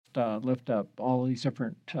lift up all these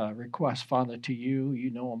different requests, Father, to you.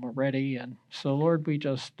 You know them already. And so, Lord, we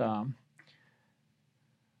just come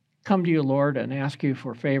to you, Lord, and ask you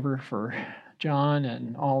for favor for John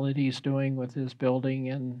and all that he's doing with his building.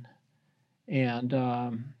 And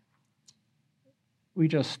we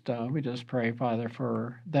just pray, Father,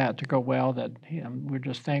 for that to go well. That we're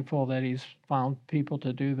just thankful that he's found people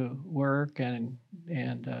to do the work and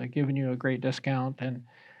given you a great discount.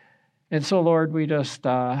 And so, Lord, we just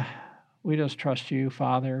trust you,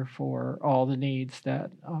 Father, for all the needs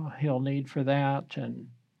that he'll need for that. And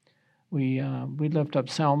we lift up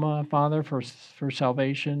Selma, Father, for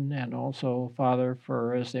salvation, and also, Father,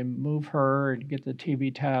 for as they move her and get the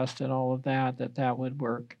TB test and all of that, that would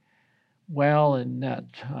work well, and that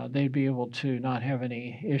they'd be able to not have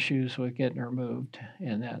any issues with getting her moved,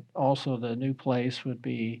 and that also the new place would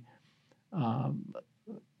be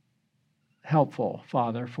helpful,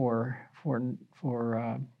 Father, for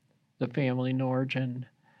the family, Norge,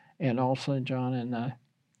 and also John,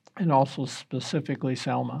 and also specifically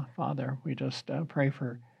Selma, Father. We just pray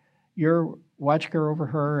for your watch care over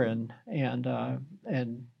her and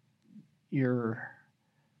your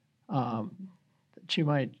that she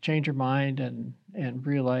might change her mind and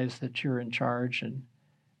realize that you're in charge,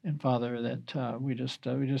 and Father, that we just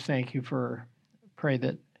thank you for, pray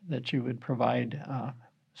that you would provide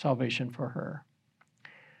salvation for her.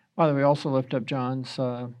 Father, we also lift up John's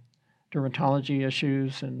dermatology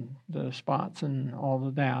issues and the spots and all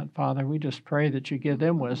of that. Father, we just pray that you give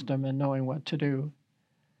them wisdom in knowing what to do.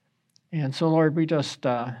 And so, Lord, we just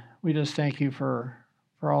thank you for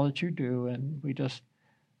all that you do, and we just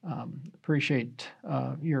appreciate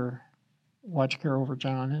your watch care over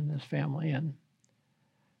John and his family. And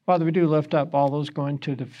Father, we do lift up all those going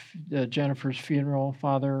to the Jennifer's funeral.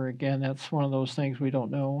 Father, again, that's one of those things we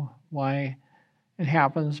don't know why it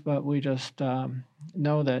happens, but we just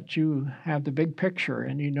know that you have the big picture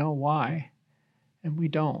and you know why, and we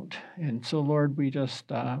don't. And so, Lord, we just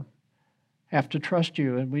have to trust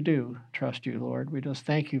you, and we do trust you, Lord. We just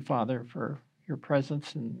thank you, Father, for your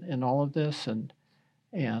presence in all of this, and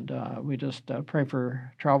we just pray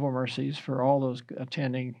for travel mercies for all those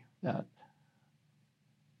attending that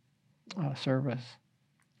service.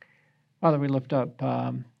 Father, we lift up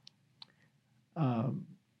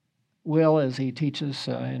Will as he teaches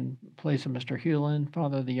in place of Mr. Hewlin,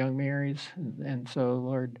 Father, the young Marys. And so,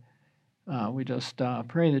 Lord, we just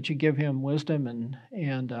pray that you give him wisdom and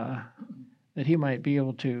that he might be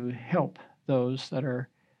able to help those that are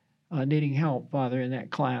needing help, Father, in that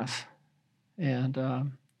class, and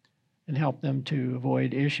help them to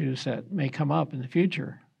avoid issues that may come up in the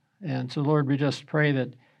future. And so, Lord, we just pray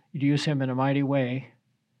that you'd use him in a mighty way.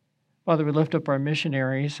 Father, we lift up our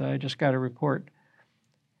missionaries. I just got a report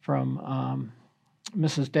from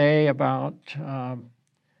Mrs. Day about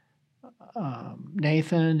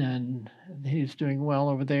Nathan, and he's doing well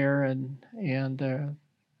over there. And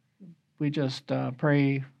we just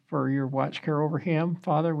pray for your watch care over him,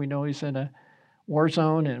 Father. We know he's in a war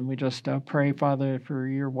zone, and we just pray, Father, for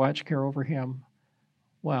your watch care over him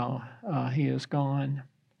while he is gone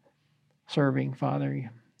serving,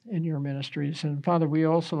 Father, in your ministries. And Father, we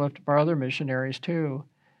also lift up our other missionaries too.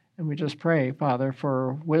 And we just pray, Father,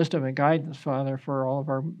 for wisdom and guidance, Father, for all of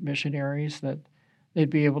our missionaries, that they'd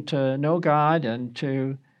be able to know God and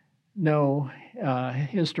to know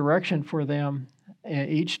his direction for them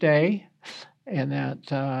each day, and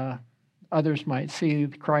that others might see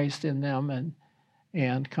Christ in them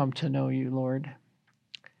and come to know you, Lord.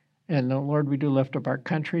 And Lord, we do lift up our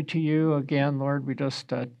country to you. Again, Lord, we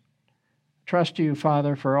just trust you,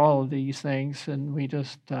 Father, for all of these things, and we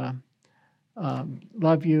just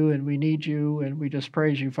love you, and we need you, and we just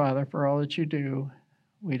praise you, Father, for all that you do.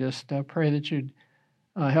 We just pray that you'd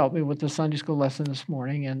help me with the Sunday school lesson this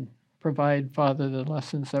morning and provide, Father, the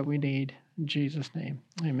lessons that we need. In Jesus' name,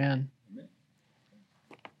 amen.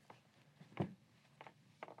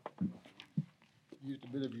 Used a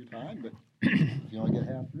bit of your time, but if you only get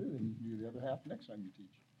half through, then you do the other half next time you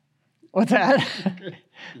teach. What's that?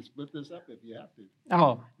 You split this up if you have to.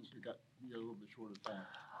 Oh. Because you got a little bit short of time.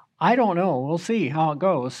 I don't know. We'll see how it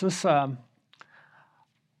goes. How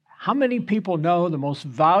many people know the most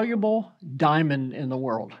valuable diamond in the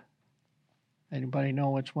world? Anybody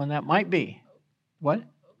know which one that might be? What?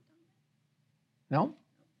 No?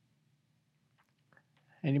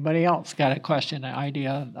 Anybody else got a question, an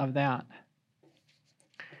idea of that?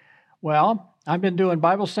 Well, I've been doing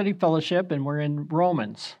Bible study fellowship, and we're in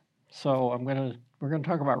Romans. So we're gonna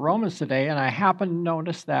talk about Romans today, and I happened to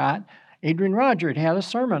notice that Adrian Roger had a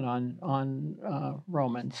sermon on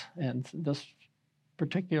Romans, and this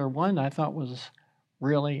particular one I thought was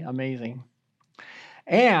really amazing.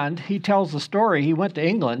 And he tells the story. He went to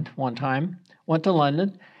England one time, went to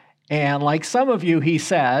London, and like some of you, he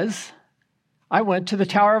says, I went to the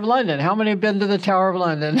Tower of London. How many have been to the Tower of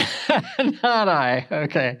London? Not I.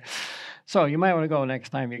 Okay. So you might want to go next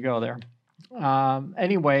time you go there.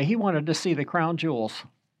 Anyway, he wanted to see the crown jewels.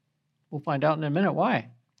 We'll find out in a minute why.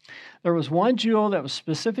 There was one jewel that was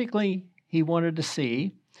specifically he wanted to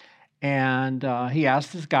see, and he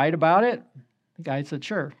asked his guide about it. The guide said,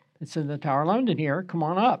 sure, it's in the Tower of London here. Come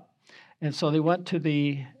on up. And so they went to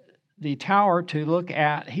the tower to look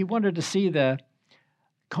at, he wanted to see the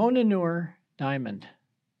Koh-i-Noor diamond.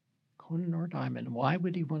 Koh-i-Noor diamond. Why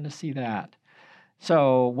would he want to see that?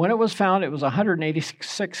 So when it was found, it was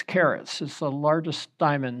 186 carats. It's the largest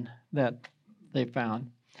diamond that they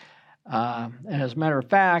found. And as a matter of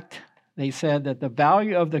fact, they said that the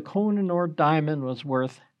value of the Koh-i-Noor diamond was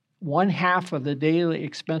worth 1/2 of the daily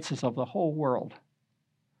expenses of the whole world.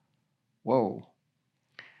 Whoa.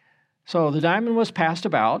 So the diamond was passed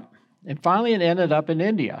about, and finally it ended up in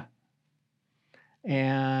India.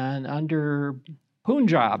 And under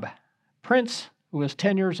Punjab, Prince, who was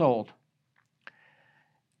 10 years old,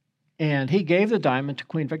 and he gave the diamond to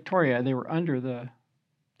Queen Victoria. They were under the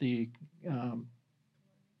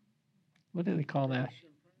what do they call that?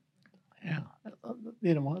 Yeah,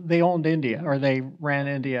 you know, they owned India, or they ran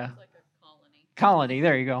India. It's like a colony. Colony,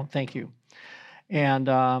 there you go. Thank you.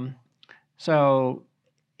 And so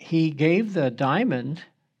he gave the diamond.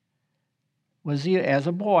 As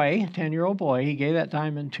a boy, 10-year-old boy, he gave that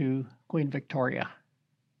diamond to Queen Victoria.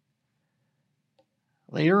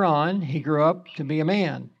 Later on, he grew up to be a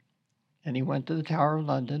man, and he went to the Tower of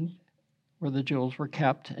London, where the jewels were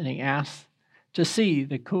kept, and he asked to see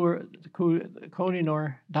the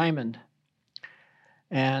Koh-i-Noor diamond.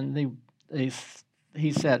 And he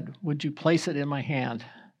said, would you place it in my hand?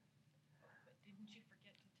 But didn't you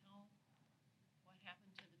forget to tell what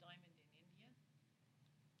happened to the diamond in India?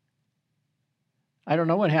 I don't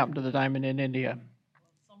know what happened to the diamond in India. Well,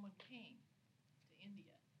 someone came to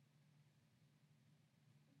India,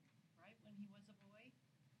 right, when he was a boy?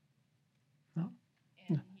 No.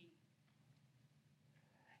 And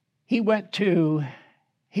He went to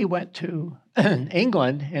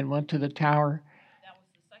England and went to the tower. That was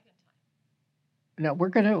the second time.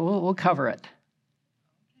 No, we'll cover it. Okay.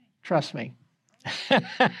 Trust me.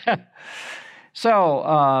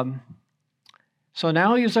 So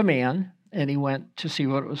now he's a man, and he went to see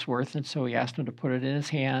what it was worth, and so he asked him to put it in his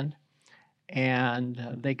hand,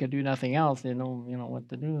 and they could do nothing else. They know what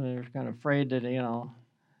to do. They were kind of afraid that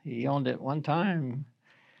he owned it one time.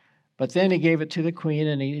 But then he gave it to the queen,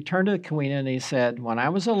 and he turned to the queen and he said, when I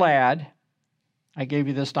was a lad, I gave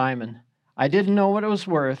you this diamond. I didn't know what it was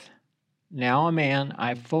worth. Now a man,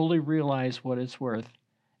 I fully realize what it's worth,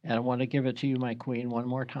 and I want to give it to you, my queen, one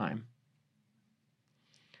more time.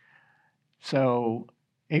 So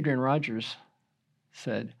Adrian Rogers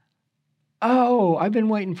said, oh, I've been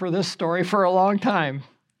waiting for this story for a long time,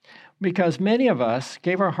 because many of us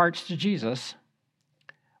gave our hearts to Jesus,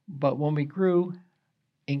 but when we grew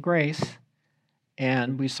in grace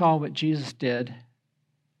and we saw what Jesus did,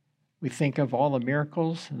 we think of all the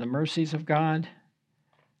miracles and the mercies of God.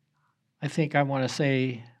 I think I want to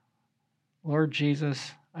say, Lord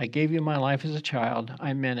Jesus, I gave you my life as a child.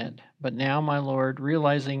 I meant it. But now, my Lord,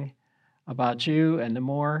 realizing about you and the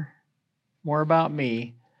more about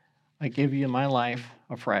me, I give you my life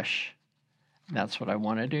afresh. And that's what I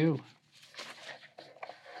want to do.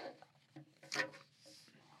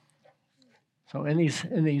 So in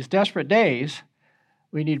these desperate days,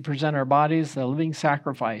 we need to present our bodies a living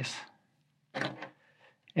sacrifice.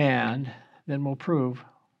 And then we'll prove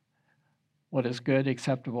what is good,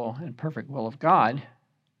 acceptable, and perfect will of God.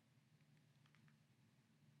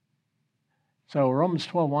 So Romans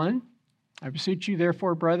 12:1, I beseech you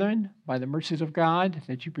therefore, brethren, by the mercies of God,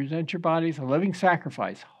 that you present your bodies a living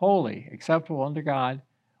sacrifice, holy, acceptable unto God,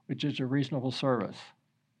 which is a reasonable service.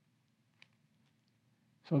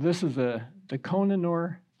 So this is the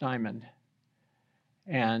Koh-i-Noor diamond.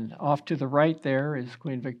 And off to the right there is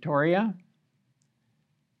Queen Victoria.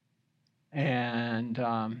 And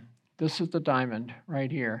this is the diamond right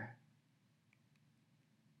here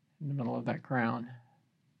in the middle of that crown.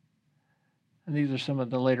 And these are some of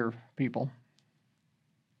the later people.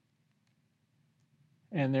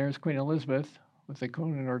 And there's Queen Elizabeth with the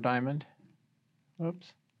Koh-i-Noor diamond. Oops.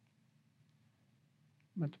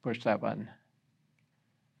 I meant to push that button.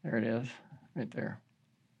 There it is, right there.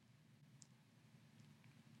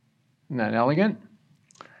 Isn't that elegant?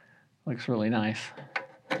 Looks really nice.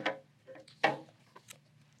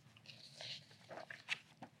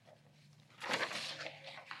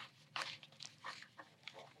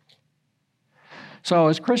 So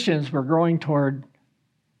as Christians, we're growing toward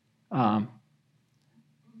finding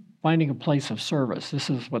a place of service. This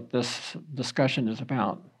is what this discussion is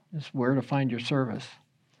about, is where to find your service.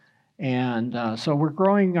 And so we're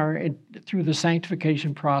growing through the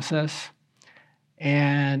sanctification process.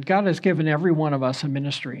 And God has given every one of us a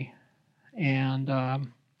ministry. And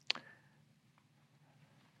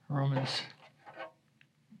Romans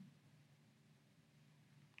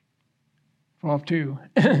 12:2,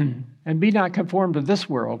 and be not conformed to this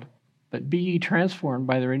world, but be ye transformed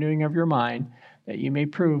by the renewing of your mind, that ye may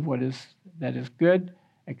prove that is good,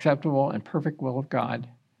 acceptable, and perfect will of God.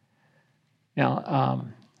 Now,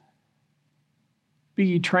 be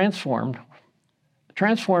ye transformed.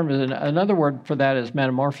 Transformed is another word for that is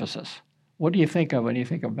metamorphosis. What do you think of when you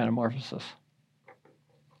think of metamorphosis?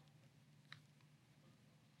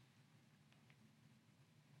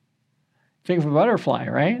 Think of a butterfly,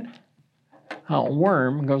 right? How a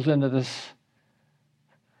worm goes into this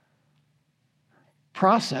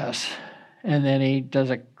process, and then he does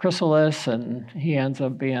a chrysalis, and he ends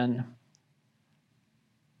up being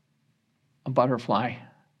a butterfly.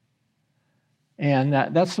 And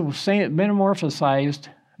that's the same, metamorphosis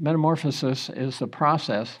is the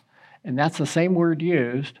process, and that's the same word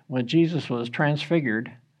used when Jesus was transfigured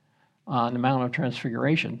on the Mount of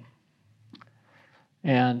Transfiguration.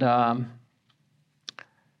 And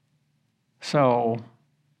so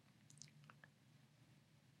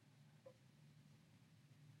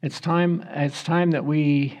it's time that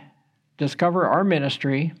we discover our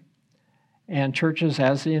ministry and churches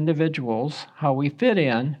as individuals, how we fit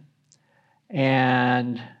in,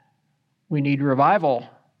 and we need revival.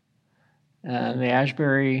 And the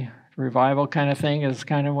Ashbury revival kind of thing is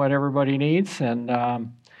kind of what everybody needs, and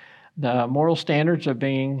the moral standards are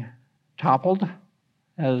being toppled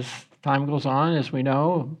as time goes on, as we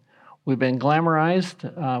know. We've been glamorized.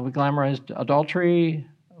 We glamorized adultery,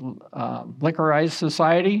 liquorized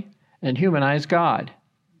society, and humanized God.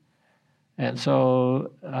 And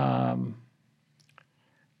so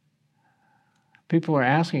people are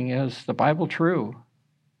asking, is the Bible true?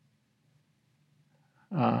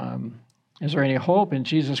 Is there any hope in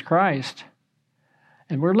Jesus Christ?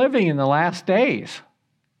 And we're living in the last days.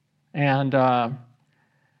 And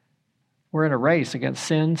we're in a race against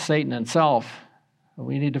sin, Satan, and self.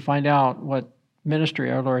 We need to find out what ministry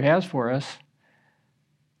our Lord has for us.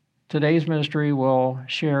 Today's ministry will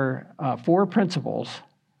share 4 principles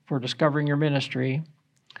for discovering your ministry,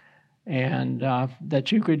 and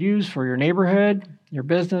that you could use for your neighborhood, your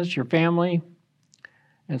business, your family,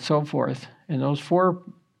 and so forth. And those 4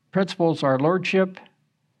 principles are lordship,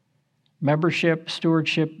 membership,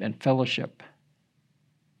 stewardship, and fellowship.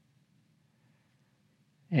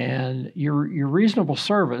 And your reasonable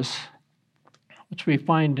service, which we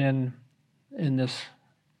find in this,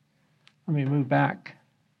 let me move back.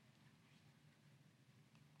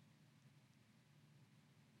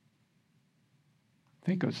 I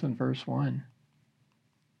think it's in verse 1.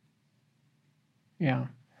 Yeah.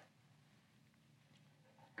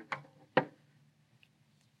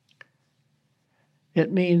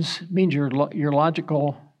 It means your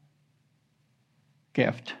logical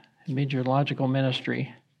gift. It means your logical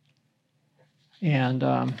ministry. And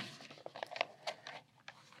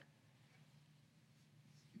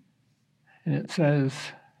it says,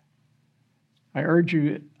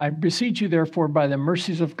 I beseech you, therefore, by the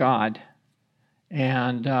mercies of God.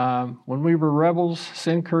 And when we were rebels,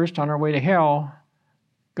 sin-cursed on our way to hell,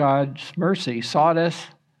 God's mercy sought us,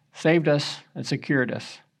 saved us, and secured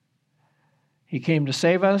us. He came to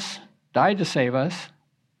save us, died to save us,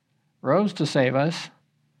 rose to save us.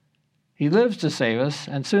 He lives to save us,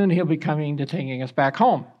 and soon he'll be coming to taking us back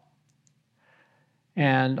home.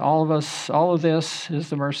 And all of this is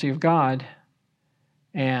the mercy of God.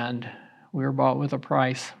 And we were bought with a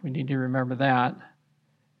price. We need to remember that.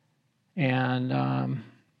 And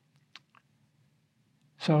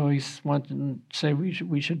so he's wanting to say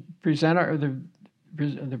we should present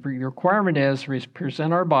the requirement is we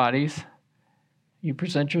present our bodies. You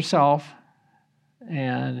present yourself,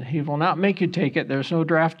 and he will not make you take it. There's no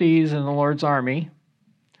draftees in the Lord's army,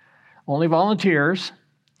 only volunteers.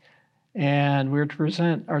 And we're to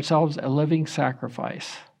present ourselves a living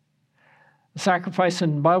sacrifice. The sacrifice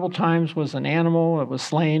in Bible times was an animal that was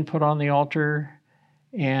slain, put on the altar.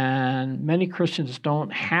 And many Christians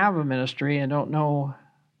don't have a ministry and don't know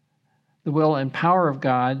the will and power of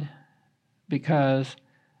God because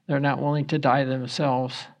they're not willing to die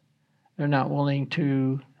themselves. They're not willing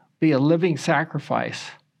to be a living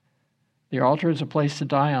sacrifice. The altar is a place to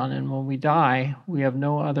die on, and when we die, we have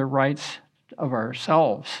no other rights of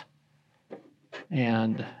ourselves.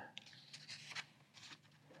 And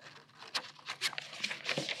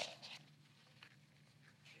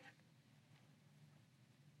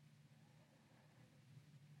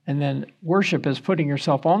And then worship is putting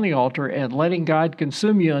yourself on the altar and letting God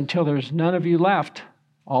consume you until there's none of you left,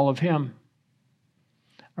 all of him.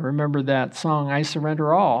 I remember that song, I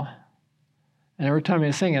Surrender All. And every time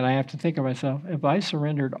I sing it, I have to think of myself, if I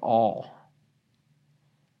surrendered all,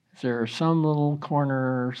 is there some little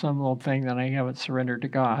corner or some little thing that I haven't surrendered to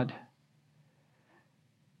God?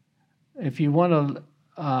 If you want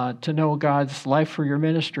to know God's life for your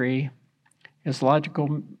ministry, his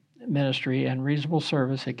logical ministry and reasonable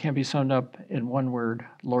service, it can be summed up in one word,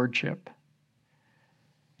 lordship.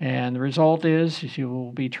 And the result is you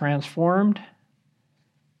will be transformed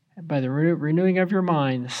by the renewing of your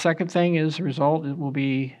mind. The second thing is the result, it will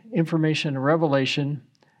be information and revelation.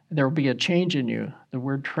 There will be a change in you. The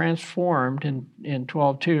word transformed in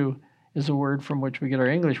 12:2 is a word from which we get our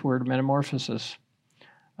English word metamorphosis.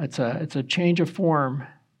 It's a change of form.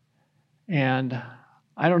 And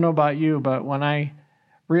I don't know about you, but when I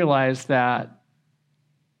realized that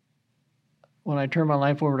when I turned my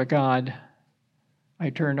life over to God, I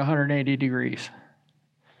turned 180 degrees.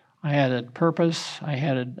 I had a purpose, I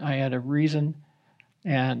had a reason,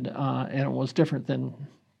 and it was different than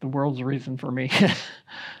the world's reason for me.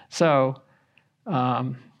 So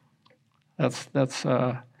that's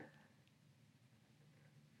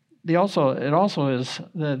it also is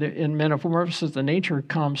in metamorphosis the nature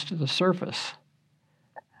comes to the surface.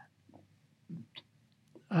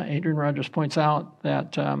 Adrian Rogers points out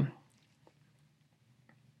that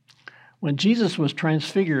when Jesus was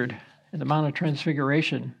transfigured in the Mount of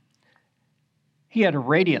Transfiguration, he had a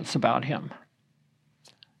radiance about him.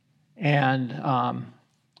 And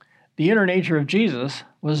the inner nature of Jesus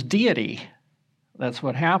was deity. That's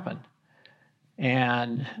what happened.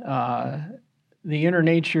 And the inner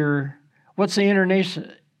nature, what's the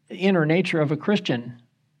inner nature of a Christian?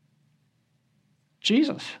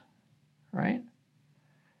 Jesus, right?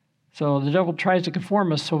 So the devil tries to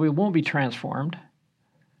conform us so we won't be transformed,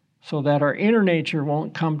 so that our inner nature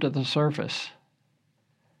won't come to the surface.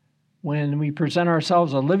 When we present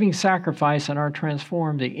ourselves a living sacrifice and are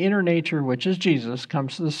transformed, the inner nature, which is Jesus,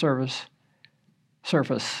 comes to the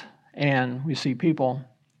surface, and we see people.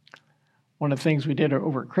 One of the things we did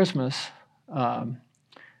over Christmas, I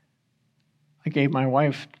gave my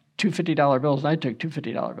wife two $50 bills, and I took two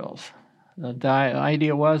 $50 bills. The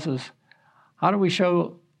idea was how do we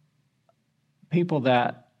show people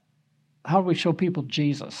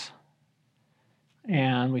Jesus?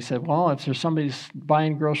 And we said, well, if there's somebody's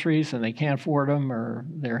buying groceries and they can't afford them or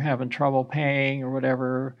they're having trouble paying or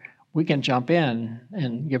whatever, we can jump in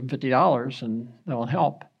and give them $50 and that will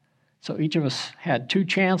help. So each of us had two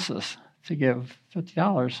chances to give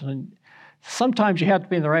 $50. And sometimes you have to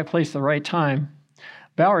be in the right place at the right time.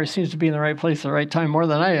 Valerie seems to be in the right place at the right time more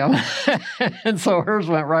than I am. And so hers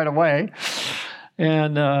went right away.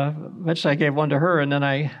 And eventually I gave one to her, and then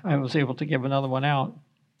I was able to give another one out.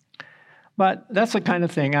 But that's the kind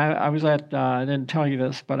of thing. I was at, I didn't tell you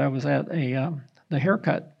this, but I was at the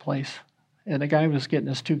haircut place, and the guy was getting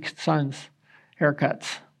his two sons'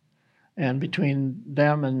 haircuts. And between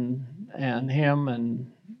them and him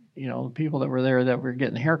and, the people that were there that were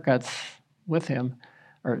getting haircuts with him,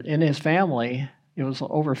 or in his family, it was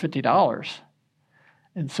over $50.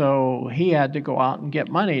 And so he had to go out and get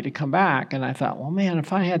money to come back. And I thought, well, man,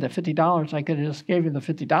 if I had the $50, I could have just gave him the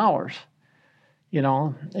 $50,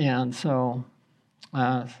 And so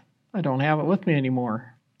I don't have it with me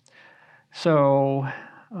anymore. So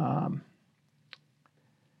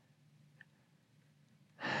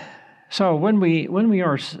when we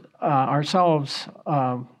are ourselves,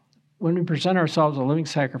 when we present ourselves a living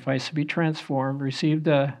sacrifice to be transformed, we receive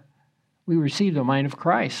the mind of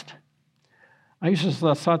Christ. I used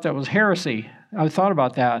to thought that was heresy. I thought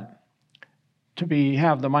about that, to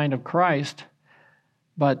have the mind of Christ.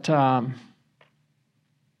 But who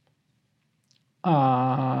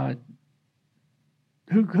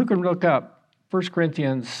can look up 1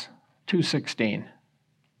 Corinthians 2:16?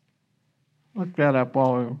 Look that up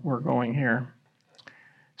while we're going here.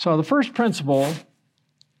 So the first principle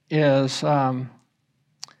is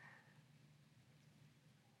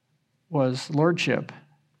was lordship.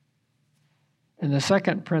 And the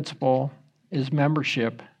second principle is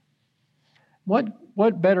membership.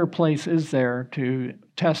 What better place is there to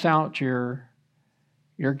test out your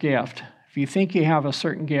gift? If you think you have a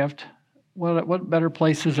certain gift, what better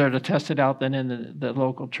place is there to test it out than in the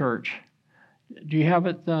local church? Do you have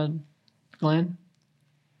it, Glenn?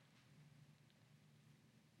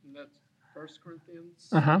 And that's 1 Corinthians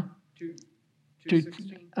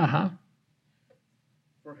 2:16.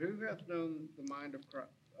 For who hath known the mind of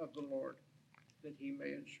the Lord, that he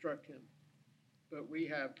may instruct him? But we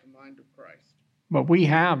have the mind of Christ. But we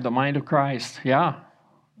have the mind of Christ, yeah.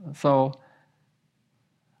 So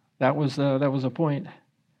that was a point.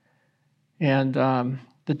 And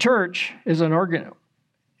the church is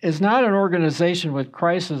not an organization with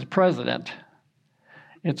Christ as president.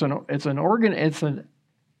 It's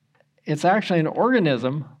actually an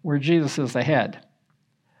organism where Jesus is the head.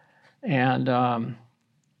 And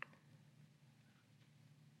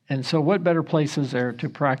so what better place is there to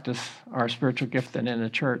practice our spiritual gift than in a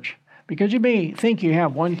church? Because you may think you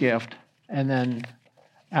have one gift, and then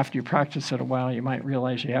after you practice it a while, you might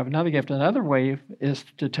realize you have another gift. Another way is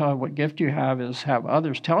to tell what gift you have is have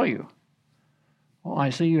others tell you, well, I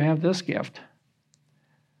see you have this gift.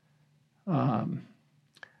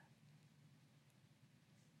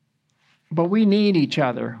 But we need each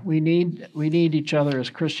other. We need each other as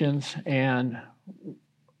Christians, and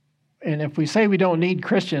if we say we don't need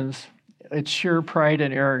Christians, it's sheer pride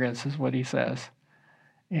and arrogance, is what he says.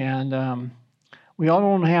 And we all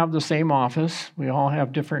don't have the same office. We all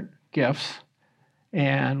have different gifts,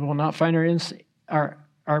 and we'll not find our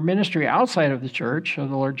ministry outside of the church of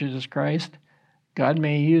the Lord Jesus Christ. God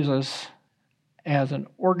may use us as an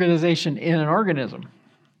organization in an organism.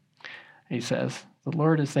 He says the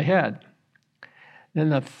Lord is the head. Then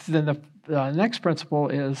the next principle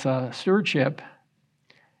is stewardship.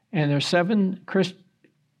 And there's seven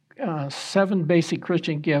basic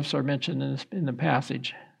Christian gifts are mentioned in the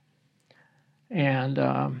passage. And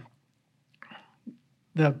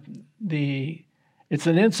it's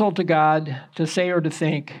an insult to God to say or to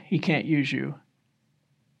think he can't use you.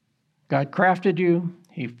 God crafted you,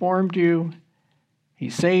 he formed you, he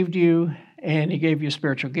saved you, and he gave you a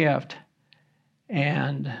spiritual gift.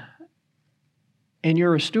 And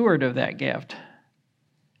you're a steward of that gift.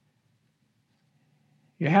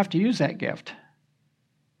 You have to use that gift.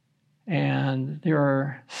 And there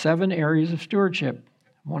are 7 areas of stewardship.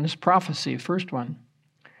 One is prophecy, first one.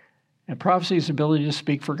 And prophecy is the ability to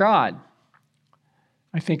speak for God.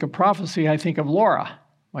 I think of prophecy, I think of Laura,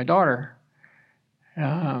 my daughter.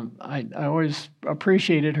 I always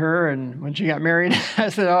appreciated her, and when she got married, I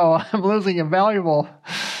said, oh, I'm losing a valuable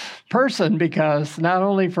person, because not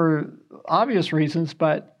only for obvious reasons,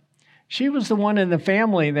 but she was the one in the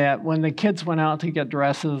family that when the kids went out to get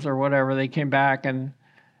dresses or whatever, they came back and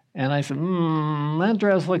I said, that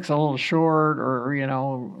dress looks a little short, or,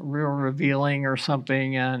 real revealing or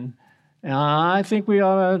something. And I think we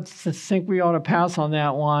ought to pass on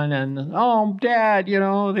that one. And, oh, Dad,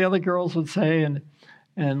 the other girls would say, and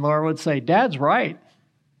Laura would say, Dad's right.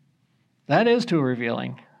 That is too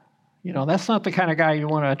revealing. That's not the kind of guy you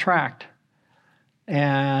want to attract.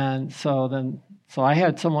 And so I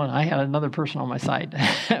had another person on my side.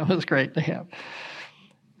 It was great to have.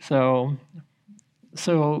 So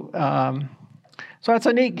that's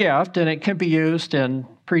a neat gift, and it can be used in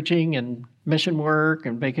preaching and mission work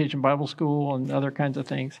and Vacation Bible School and other kinds of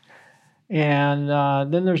things. And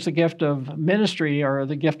then there's the gift of ministry, or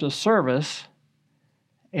the gift of service.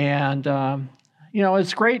 And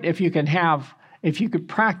it's great if you could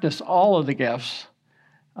practice all of the gifts.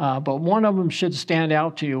 But one of them should stand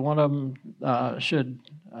out to you. One of them should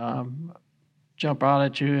jump out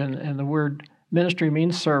at you. And the word ministry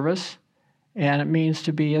means service, and it means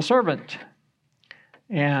to be a servant.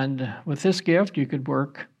 And with this gift, you could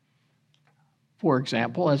work, for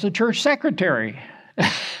example, as a church secretary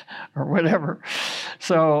or whatever.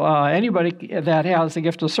 So anybody that has the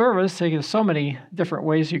gift of service, there's so many different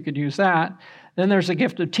ways you could use that. Then there's the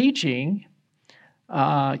gift of teaching.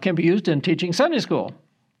 It can be used in teaching Sunday school.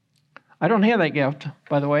 I don't have that gift,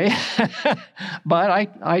 by the way, but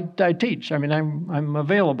I teach. I mean, I'm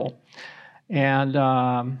available, and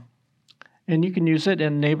you can use it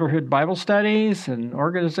in neighborhood Bible studies and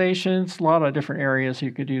organizations. A lot of different areas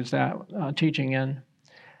you could use that teaching in.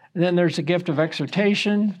 And then there's the gift of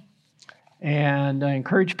exhortation, and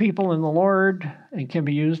encourage people in the Lord, and can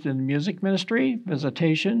be used in music ministry,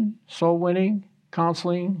 visitation, soul winning,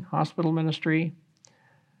 counseling, hospital ministry.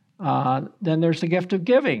 Then there's the gift of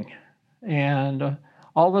giving. And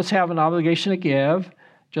all of us have an obligation to give,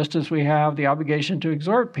 just as we have the obligation to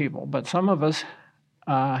exhort people. But some of us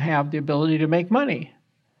have the ability to make money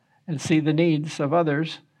and see the needs of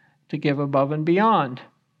others, to give above and beyond.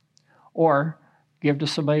 Or give to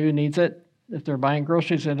somebody who needs it if they're buying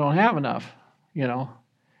groceries and don't have enough,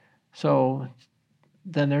 So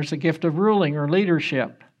then there's the gift of ruling or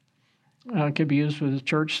leadership. It could be used with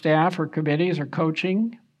church staff or committees or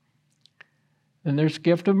coaching. Then there's the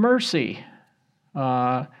gift of mercy.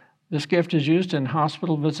 This gift is used in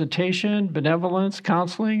hospital visitation, benevolence,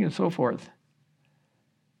 counseling, and so forth.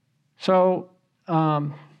 So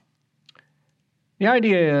The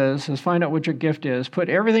idea is find out what your gift is. Put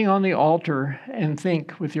everything on the altar and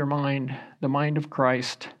think with your mind, the mind of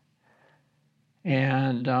Christ.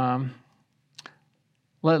 And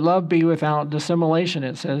let love be without dissimulation,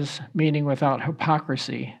 it says, meaning without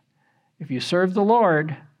hypocrisy. If you serve the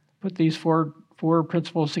Lord, put these four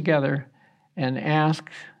principles together and ask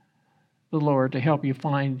the Lord to help you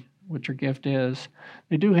find what your gift is.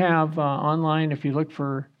 They do have online, if you look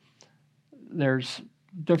for, there's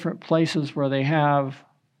different places where they have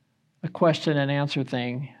a question and answer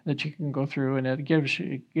thing that you can go through, and it gives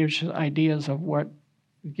you ideas of what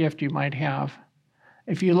gift you might have.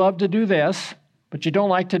 If you love to do this, but you don't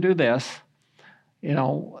like to do this,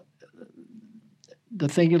 the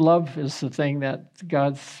thing you love is the thing that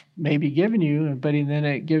God's maybe given you, but then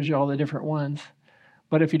it gives you all the different ones.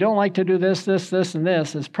 But if you don't like to do this, and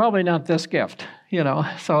this, it's probably not this gift,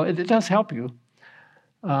 So it does help you.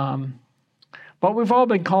 But we've all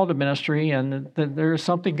been called to ministry, and there's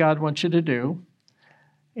something God wants you to do.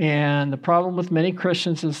 And the problem with many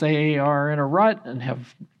Christians is they are in a rut and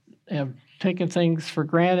have taken things for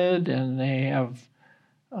granted, and they have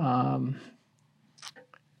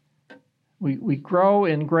we grow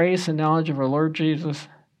in grace and knowledge of our Lord Jesus,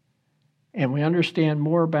 and we understand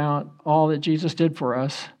more about all that Jesus did for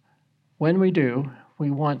us. When we do, we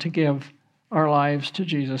want to give our lives to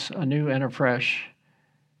Jesus anew and afresh.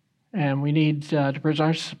 And we need to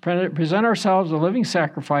present ourselves a living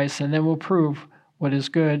sacrifice, and then we'll prove what is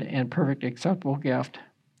good and perfect, acceptable gift.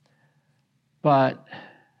 But,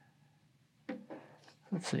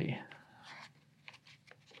 let's see.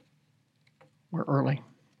 We're early.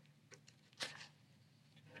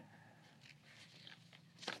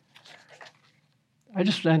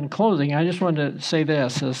 In closing, I just wanted to say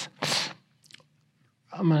this.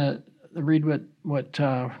 I'm going to read what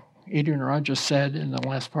Adrian Rogers said in the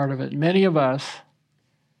last part of it. Many of us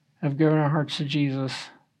have given our hearts to Jesus,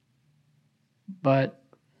 but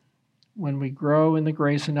when we grow in the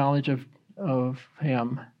grace and knowledge of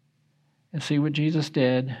Him and see what Jesus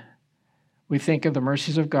did, we think of the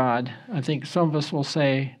mercies of God. I think some of us will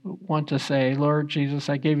want to say, Lord Jesus,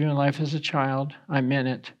 I gave you my life as a child. I'm in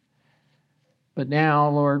it. But now,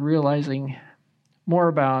 Lord, realizing more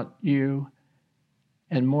about you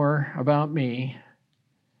and more about me,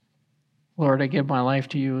 Lord, I give my life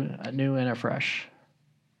to you anew and afresh.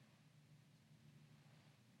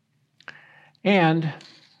 And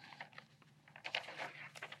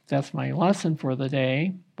that's my lesson for the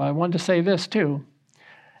day. But I wanted to say this too,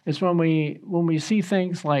 is when we see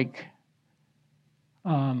things like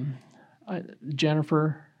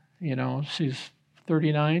Jennifer, she's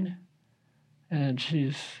 39, and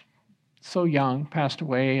she's so young, passed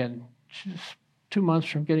away, and she's 2 months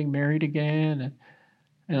from getting married again,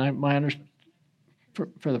 and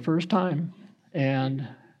for the first time. And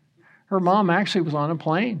her mom actually was on a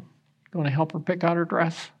plane going to help her pick out her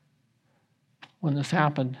dress when this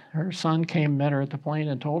happened. Her son came, met her at the plane,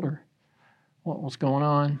 and told her what was going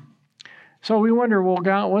on. So we wonder, well,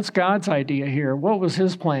 God, what's God's idea here? What was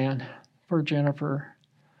His plan for Jennifer?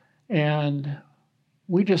 And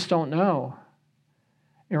we just don't know.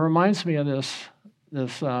 It reminds me of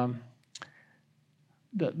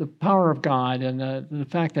the power of God, and the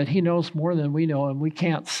fact that He knows more than we know, and we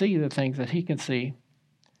can't see the things that He can see.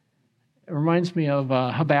 It reminds me of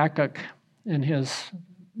Habakkuk in his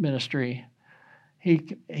ministry. He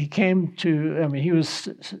came to, he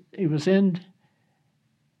was in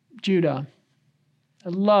Judah. I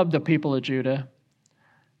love the people of Judah.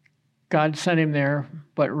 God sent him there,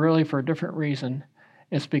 but really for a different reason.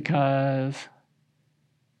 It's because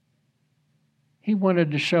He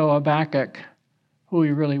wanted to show Habakkuk who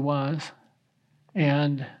he really was.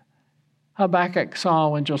 And Habakkuk saw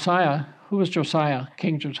when Josiah, who was Josiah?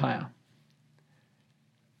 King Josiah.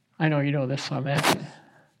 I know you know this, so I'm asking.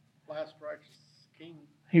 Last righteous king.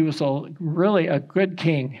 He was really a good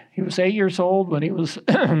king. He was 8 years old when he was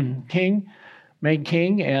made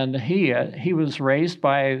king, and he was raised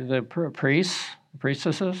by the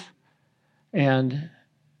priestesses, and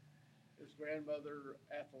His grandmother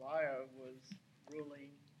Athaliah was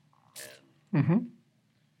ruling, and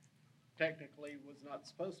technically was not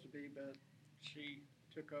supposed to be, but she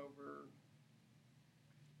took over,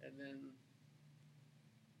 and then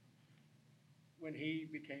when he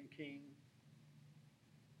became king,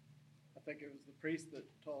 I think it was the priest that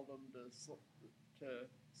told him to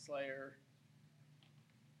slay her.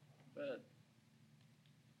 But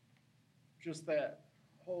just that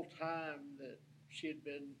whole time that he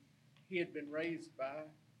had been raised by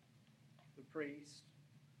the priest,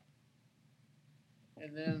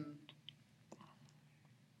 and then,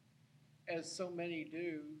 as so many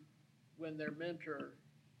do, when their mentor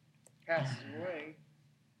passes away,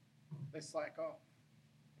 they slack off.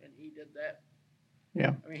 And he did that.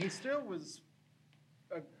 Yeah. I mean, he still was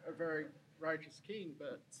a very righteous king,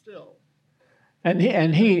 but still. And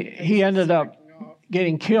he ended up slacking off.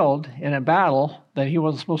 getting killed in a battle that he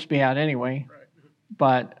wasn't supposed to be at anyway. Right.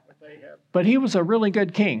 But Ahab. But he was a really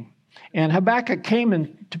good king. And Habakkuk came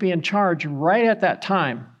in to be in charge right at that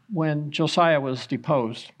time when Josiah was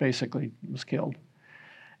deposed, basically was killed.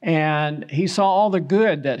 And he saw all the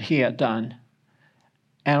good that he had done.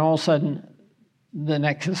 And all of a sudden,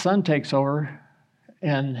 his son takes over,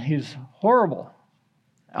 and he's horrible.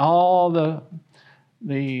 All the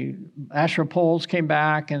Asherah poles came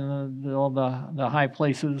back, and all the high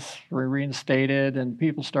places were reinstated, and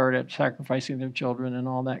people started sacrificing their children and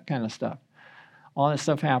all that kind of stuff. All that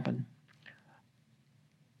stuff happened.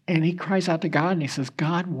 And he cries out to God, and he says,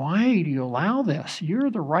 God, why do you allow this?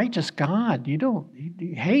 You're the righteous God. You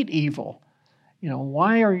hate evil.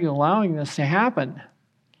 Why are you allowing this to happen?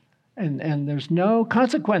 And there's no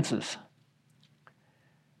consequences.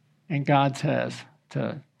 And God says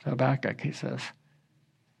to Habakkuk, he says,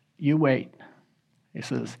 you wait. He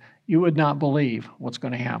says, you would not believe what's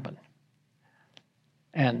going to happen.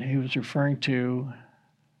 And he was referring to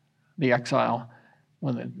the exile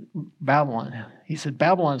when Babylon. He said,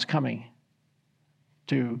 Babylon's coming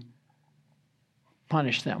to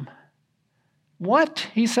punish them. What?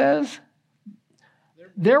 He says,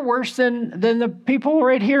 they're worse than the people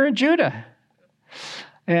right here in Judah.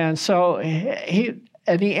 And so he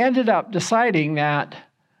ended up deciding that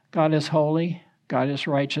God is holy, God is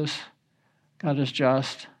righteous, God is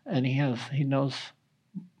just, and he knows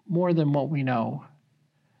more than what we know.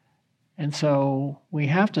 And so we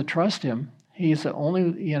have to trust him. He's the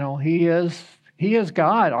only, he is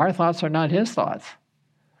God. Our thoughts are not his thoughts.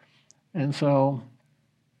 And so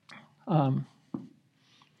it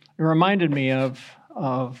reminded me of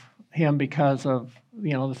him because of,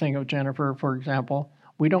 the thing of Jennifer, for example.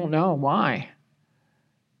 We don't know why.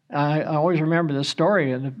 I always remember this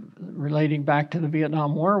story relating back to the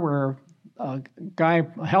Vietnam War where a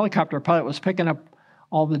helicopter pilot was picking up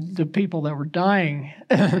all the people that were dying,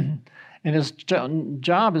 and his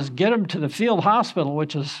job is get them to the field hospital,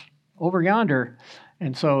 which is over yonder.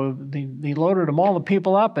 And so they loaded all the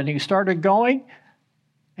people up, and he started going,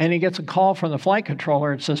 and he gets a call from the flight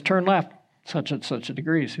controller. It says, turn left, such and such a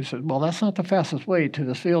degrees. He said, well, that's not the fastest way to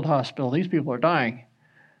this field hospital. These people are dying.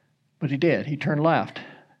 But he did. He turned left.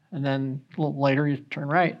 And then a little later, he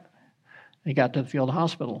turned right. He got to the field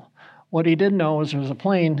hospital. What he didn't know was there was a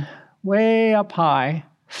plane way up high,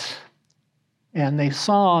 and they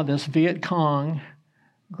saw this Viet Cong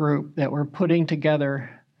group that were putting together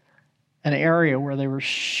an area where they were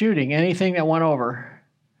shooting anything that went over,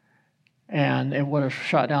 and it would have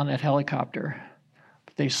shot down that helicopter.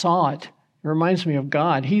 But they saw it. It reminds me of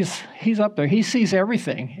God. He's up there. He sees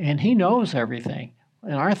everything, and he knows everything.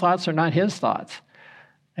 And our thoughts are not his thoughts.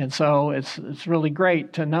 And so it's really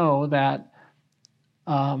great to know that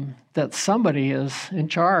that somebody is in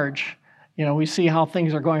charge. We see how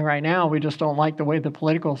things are going right now. We just don't like the way the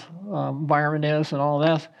political environment is and all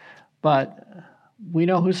this. But we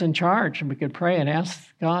know who's in charge, and we could pray and ask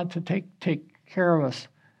God to take care of us,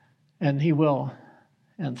 and he will.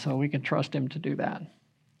 And so we can trust him to do that.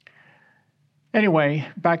 Anyway,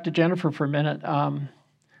 back to Jennifer for a minute.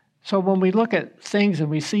 So when we look at things and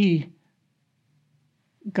we see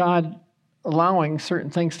God allowing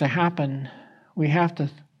certain things to happen, we have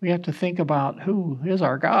to think about who is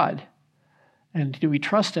our God, and do we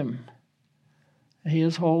trust him? He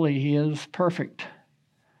is holy. He is perfect,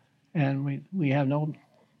 and we have no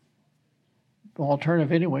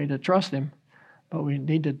alternative anyway to trust him. But we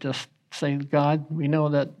need to just say, God, we know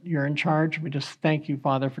that you're in charge. We just thank you,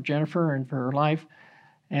 Father, for Jennifer and for her life,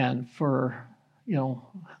 and for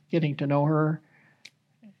getting to know her.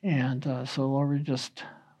 And so, Lord, we just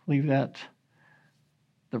leave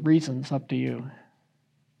the reasons up to you.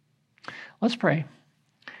 Let's pray.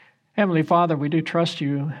 Heavenly Father, we do trust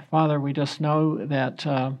you. Father, we just know that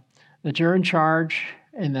you're in charge,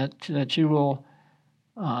 and that you will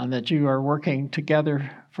that you are working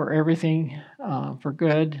together for everything, for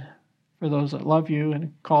good, for those that love you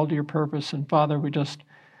and called to your purpose. And Father, we just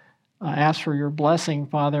ask for your blessing,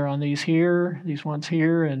 Father, on these ones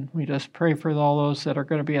here, and we just pray for all those that are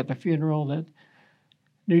going to be at the funeral that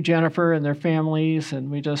knew Jennifer and their families, and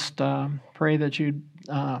we just pray that you'd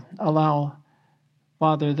allow,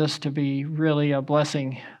 Father, this to be really a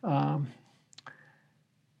blessing, and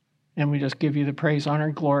we just give you the praise, honor,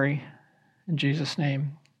 and glory in Jesus'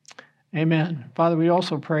 name. Amen. Father, we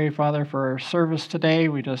also pray, Father, for our service today.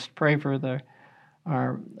 We just pray for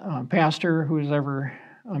our pastor, who's ever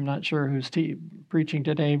I'm not sure who's preaching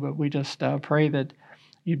today, but we just pray that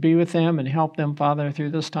you'd be with them and help them, Father,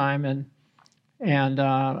 through this time, and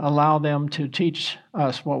allow them to teach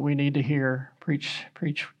us what we need to hear, preach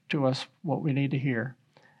to us what we need to hear.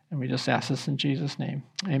 And we just ask this in Jesus' name.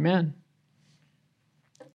 Amen.